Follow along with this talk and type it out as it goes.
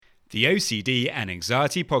The OCD and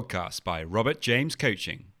Anxiety Podcast by Robert James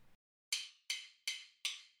Coaching.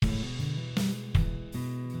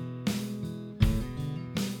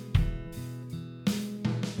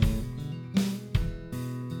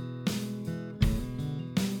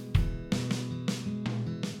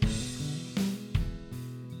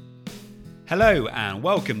 Hello and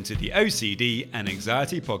welcome to the OCD and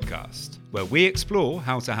Anxiety Podcast, where we explore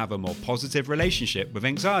how to have a more positive relationship with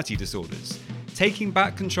anxiety disorders, taking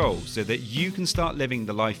back control so that you can start living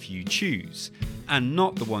the life you choose and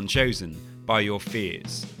not the one chosen by your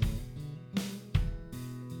fears.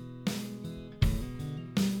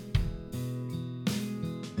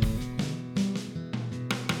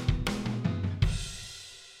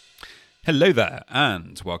 Hello there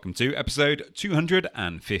and welcome to episode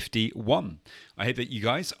 251. I hope that you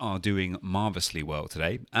guys are doing marvelously well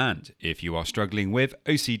today, and if you are struggling with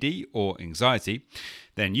OCD or anxiety,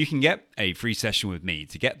 then you can get a free session with me.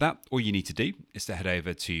 To get that, all you need to do is to head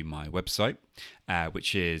over to my website,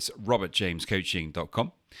 which is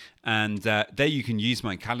robertjamescoaching.com. And there you can use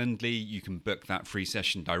my Calendly, you can book that free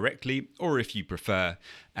session directly, or if you prefer,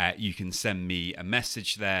 you can send me a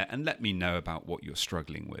message there and let me know about what you're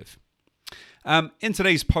struggling with. In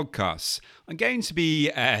today's podcast, I'm going to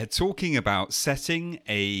be talking about setting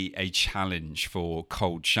a challenge for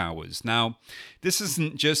cold showers. Now, this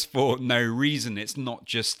isn't just for no reason. It's not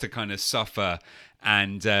just to kind of suffer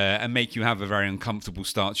and make you have a very uncomfortable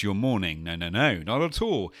start to your morning. No, not at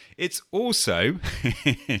all. It's also,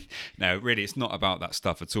 no, really, it's not about that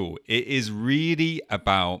stuff at all. It is really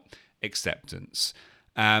about acceptance.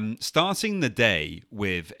 Starting the day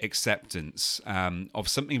with acceptance of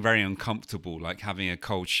something very uncomfortable, like having a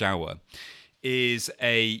cold shower, is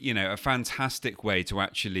a fantastic way to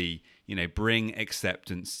actually bring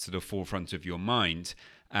acceptance to the forefront of your mind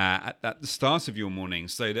at the start of your morning,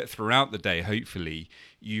 so that throughout the day, hopefully,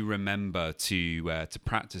 you remember to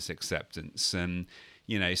practice acceptance. And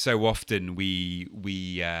so often we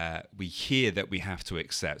hear that we have to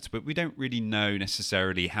accept, but we don't really know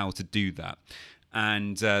necessarily how to do that.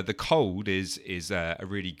 And the cold is a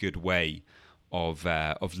really good way of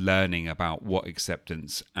learning about what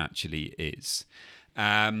acceptance actually is.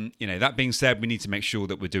 That being said, we need to make sure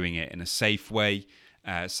that we're doing it in a safe way.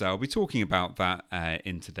 So I'll be talking about that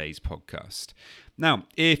in today's podcast. Now,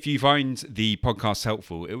 if you find the podcast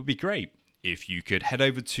helpful, it would be great if you could head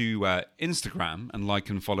over to Instagram and like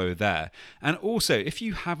and follow there. And also, if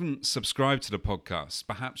you haven't subscribed to the podcast,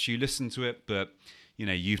 perhaps you listen to it, but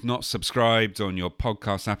you've not subscribed on your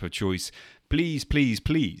podcast app of choice, please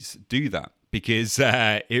do that, because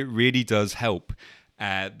it really does help.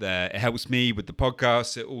 It helps me with the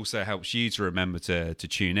podcast. It also helps you to remember to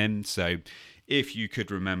tune in. So if you could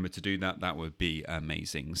remember to do that, that would be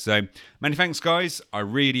amazing. So many thanks, guys. I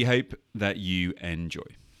really hope that you enjoy.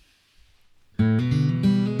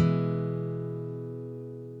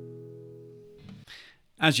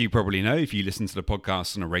 As you probably know, if you listen to the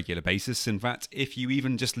podcast on a regular basis, in fact, if you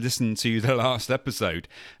even just listen to the last episode,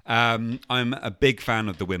 I'm a big fan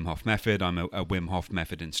of the Wim Hof method. I'm a Wim Hof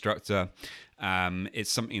method instructor.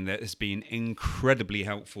 It's something that has been incredibly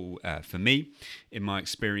helpful for me in my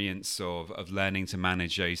experience of learning to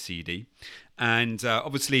manage OCD. And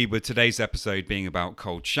obviously, with today's episode being about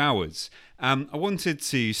cold showers, I wanted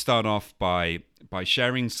to start off by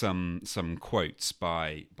sharing some quotes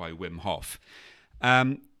by Wim Hof.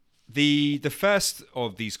 The first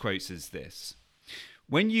of these quotes is this: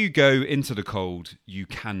 when you go into the cold, you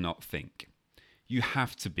cannot think. You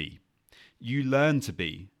have to be. You learn to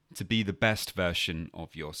be the best version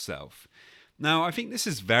of yourself. Now, I think this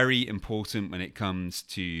is very important when it comes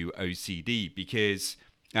to OCD, because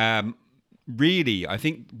really, I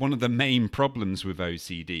think one of the main problems with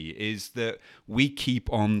OCD is that we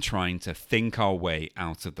keep on trying to think our way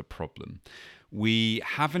out of the problem. We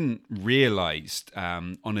haven't realized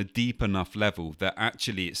on a deep enough level that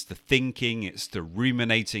actually it's the thinking, it's the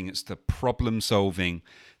ruminating, it's the problem solving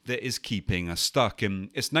that is keeping us stuck. And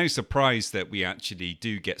it's no surprise that we actually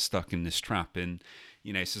do get stuck in this trap. And,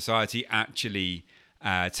 society actually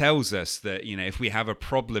tells us that, if we have a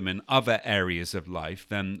problem in other areas of life,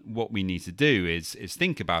 then what we need to do is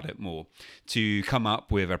think about it more to come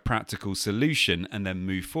up with a practical solution and then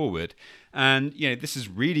move forward. And, this is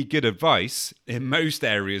really good advice in most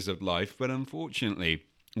areas of life. But unfortunately,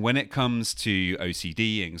 when it comes to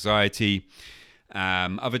OCD, anxiety,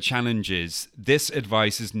 other challenges, this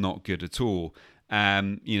advice is not good at all.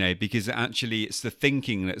 Because actually it's the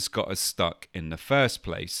thinking that's got us stuck in the first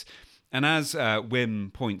place. And as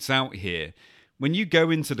Wim points out here, when you go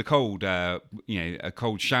into the cold, a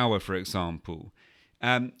cold shower, for example,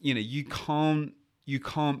 you can't you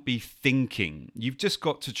can't be thinking. You've just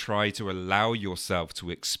got to try to allow yourself to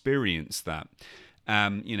experience that,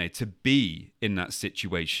 to be in that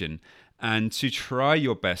situation and to try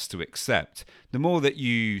your best to accept. The more that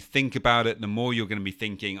you think about it, the more you're going to be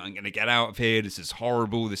thinking, I'm going to get out of here. This is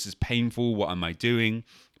horrible. This is painful. What am I doing?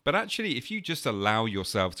 But actually, if you just allow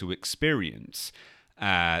yourself to experience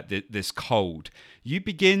this cold, you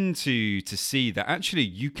begin to see that actually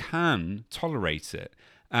you can tolerate it.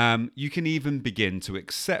 You can even begin to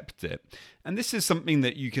accept it. And this is something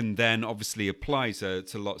that you can then obviously apply to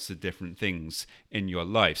lots of different things in your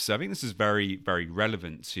life. So I think this is very, very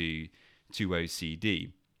relevant to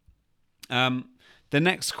OCD. The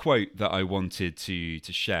next quote that I wanted to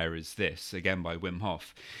share is this, again by Wim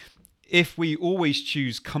Hof. If we always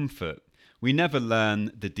choose comfort, we never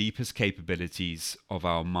learn the deepest capabilities of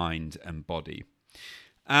our mind and body.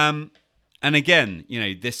 And again,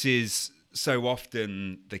 this is so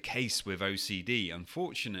often the case with OCD,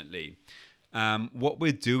 unfortunately. What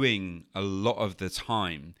we're doing a lot of the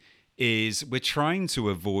time is we're trying to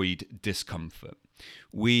avoid discomfort.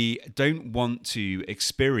 We don't want to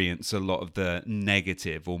experience a lot of the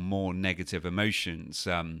negative or more negative emotions,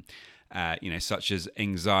 such as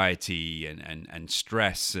anxiety and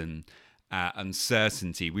stress and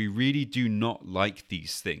uncertainty. We really do not like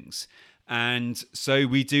these things. And so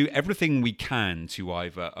we do everything we can to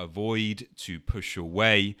either avoid, to push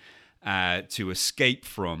away, to escape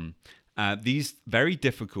from these very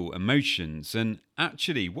difficult emotions. And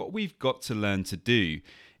actually, what we've got to learn to do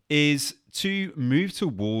is to move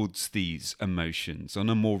towards these emotions on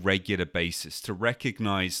a more regular basis, to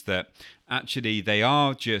recognize that actually they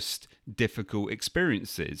are just difficult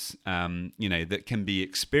experiences, that can be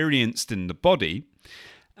experienced in the body.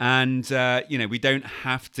 And, we don't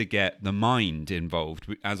have to get the mind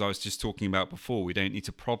involved. As I was just talking about before, we don't need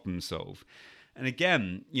to problem solve. And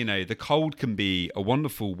again, the cold can be a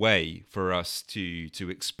wonderful way for us to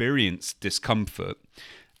experience discomfort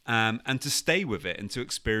and to stay with it and to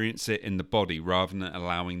experience it in the body rather than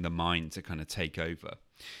allowing the mind to kind of take over.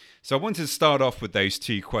 So I wanted to start off with those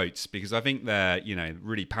two quotes because I think they're,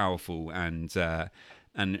 really powerful and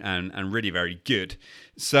really very good.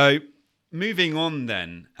 So moving on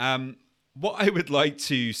then, what I would like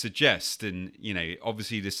to suggest, and,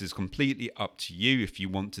 obviously this is completely up to you if you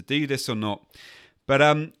want to do this or not, but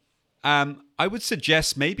I would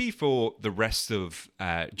suggest maybe for the rest of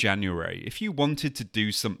January, if you wanted to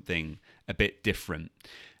do something a bit different,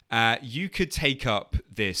 you could take up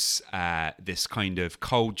this kind of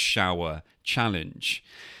cold shower challenge.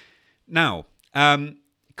 Now,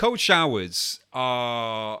 cold showers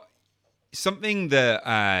are something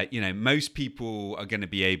that most people are going to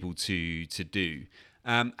be able to do.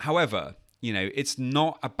 However, it's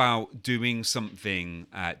not about doing something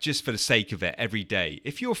just for the sake of it every day.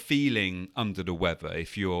 If you're feeling under the weather,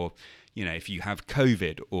 if you have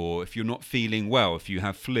COVID, or if you're not feeling well, if you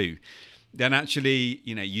have flu, then actually,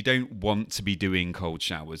 you don't want to be doing cold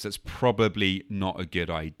showers. That's probably not a good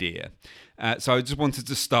idea. So I just wanted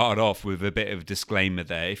to start off with a bit of a disclaimer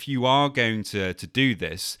there. If you are going to do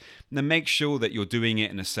this, then make sure that you're doing it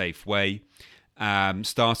in a safe way.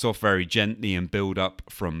 Start off very gently and build up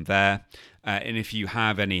from there. And if you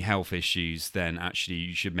have any health issues, then actually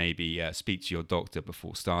you should maybe speak to your doctor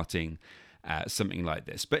before starting something like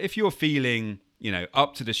this. But if you're feeling,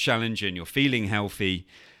 up to this challenge and you're feeling healthy,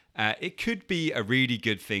 it could be a really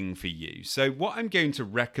good thing for you. So what I'm going to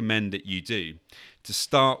recommend that you do to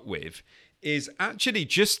start with is actually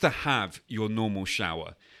just to have your normal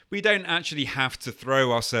shower. We don't actually have to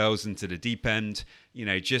throw ourselves into the deep end,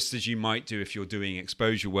 just as you might do if you're doing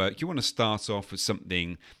exposure work. You want to start off with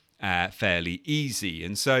something fairly easy.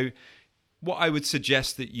 And so what I would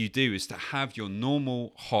suggest that you do is to have your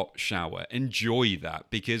normal hot shower. Enjoy that,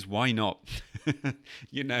 because why not?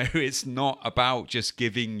 It's not about just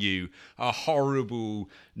giving you a horrible,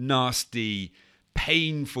 nasty,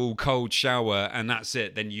 painful cold shower and that's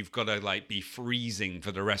it. Then you've got to be freezing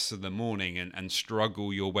for the rest of the morning and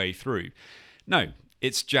struggle your way through. No,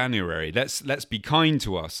 it's January. Let's be kind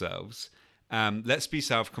to ourselves. Let's be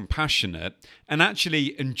self-compassionate and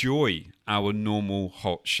actually enjoy our normal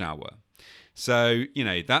hot shower. So,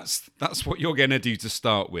 that's what you're going to do to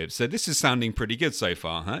start with. So this is sounding pretty good so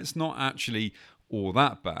far, huh? It's not actually all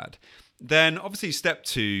that bad. Then obviously step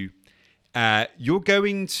 2, you're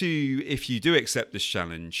going to, if you do accept this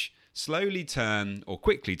challenge, slowly turn or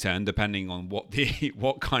quickly turn, depending on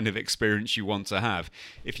what kind of experience you want to have.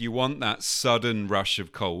 If you want that sudden rush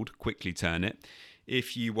of cold, quickly turn it.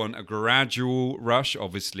 If you want a gradual rush,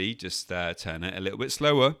 obviously just turn it a little bit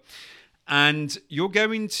slower. And you're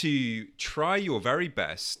going to try your very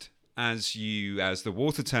best as the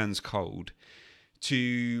water turns cold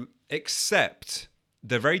to accept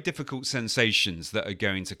the very difficult sensations that are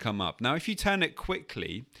going to come up. Now, if you turn it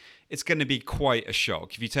quickly, it's going to be quite a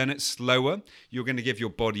shock. If you turn it slower, you're going to give your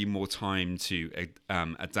body more time to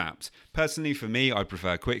adapt. Personally, for me, I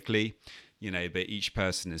prefer quickly, but each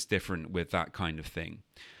person is different with that kind of thing.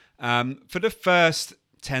 For the first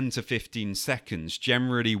 10 to 15 seconds,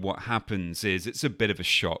 generally what happens is it's a bit of a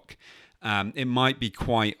shock. It might be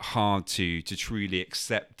quite hard to truly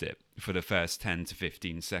accept it for the first 10 to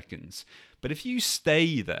 15 seconds. But if you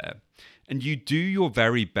stay there and you do your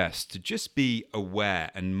very best to just be aware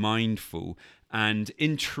and mindful and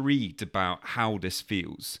intrigued about how this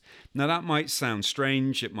feels. Now, that might sound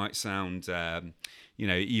strange. It might sound,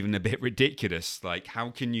 even a bit ridiculous. Like, how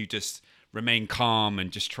can you just remain calm and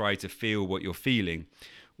just try to feel what you're feeling?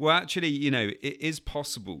 Well, actually, it is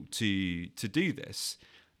possible to do this.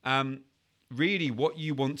 Really, what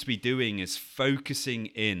you want to be doing is focusing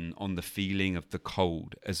in on the feeling of the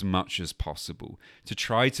cold as much as possible, to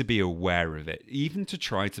try to be aware of it, even to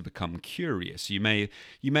try to become curious. You may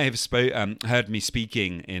have heard me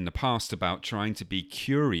speaking in the past about trying to be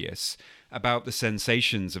curious about the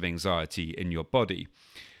sensations of anxiety in your body.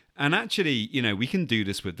 And actually, we can do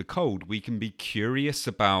this with the cold. We can be curious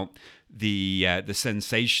about the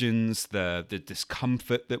sensations, the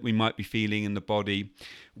discomfort that we might be feeling in the body.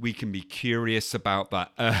 We can be curious about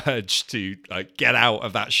that urge to get out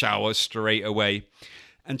of that shower straight away.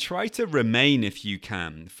 And try to remain, if you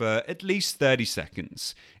can, for at least 30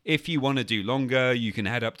 seconds. If you want to do longer, you can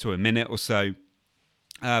head up to a minute or so.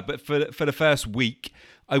 But for the first week,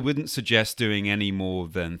 I wouldn't suggest doing any more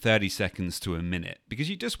than 30 seconds to a minute, because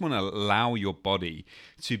you just want to allow your body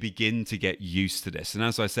to begin to get used to this. And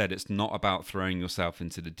as I said, it's not about throwing yourself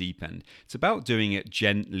into the deep end. It's about doing it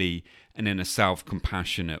gently and in a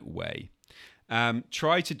self-compassionate way.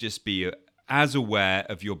 Try to just be as aware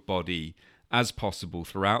of your body as possible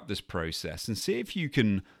throughout this process, and see if you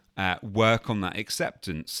can work on that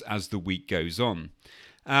acceptance as the week goes on.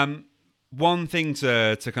 One thing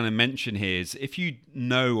to kind of mention here is, if you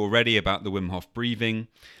know already about the Wim Hof breathing,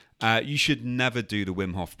 you should never do the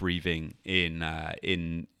Wim Hof breathing in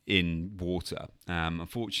water.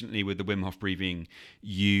 Unfortunately, with the Wim Hof breathing,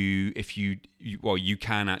 you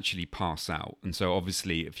can actually pass out. And so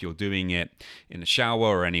obviously, if you're doing it in a shower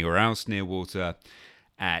or anywhere else near water,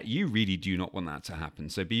 you really do not want that to happen.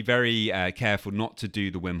 So be very careful not to do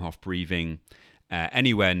the Wim Hof breathing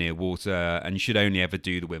anywhere near water, and you should only ever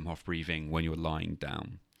do the Wim Hof breathing when you're lying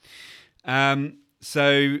down.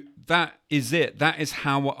 So that is it. That is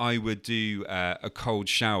how I would do a cold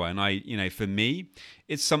shower. And for me,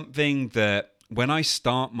 it's something that when I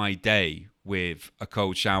start my day with a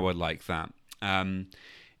cold shower like that,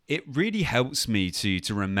 it really helps me to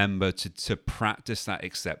remember to practice that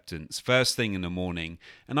acceptance first thing in the morning.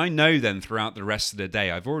 And I know then throughout the rest of the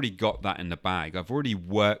day, I've already got that in the bag. I've already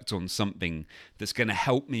worked on something that's going to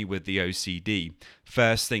help me with the OCD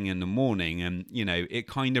first thing in the morning. And, it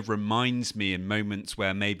kind of reminds me in moments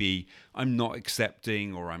where maybe I'm not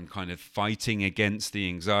accepting or I'm kind of fighting against the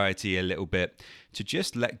anxiety a little bit, to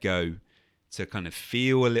just let go, to kind of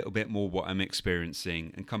feel a little bit more what I'm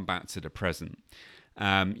experiencing and come back to the present.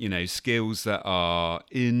 Skills that are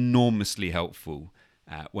enormously helpful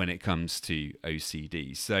when it comes to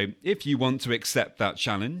OCD. So if you want to accept that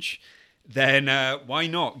challenge, then why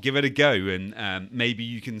not give it a go? And maybe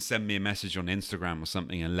you can send me a message on Instagram or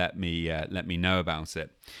something and let me know about it.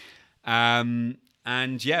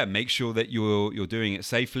 Make sure that you're doing it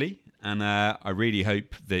safely. And I really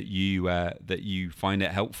hope that you find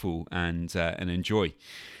it helpful and enjoy.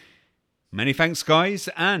 Many thanks, guys,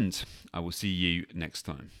 and I will see you next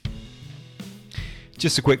time.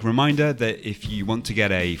 Just a quick reminder that if you want to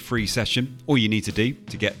get a free session, all you need to do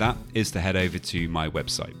to get that is to head over to my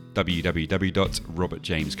website,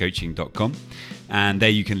 www.robertjamescoaching.com, and there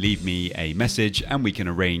you can leave me a message and we can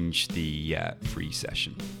arrange the free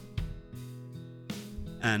session.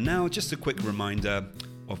 And now just a quick reminder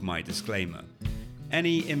of my disclaimer.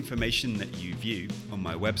 Any information that you view on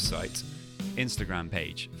my website, Instagram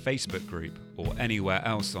page, Facebook group, or anywhere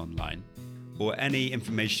else online, or any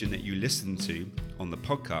information that you listen to on the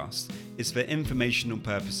podcast, is for informational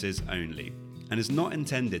purposes only and is not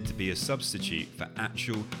intended to be a substitute for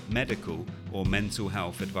actual medical or mental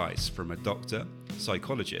health advice from a doctor,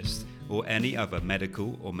 psychologist, or any other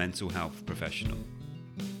medical or mental health professional.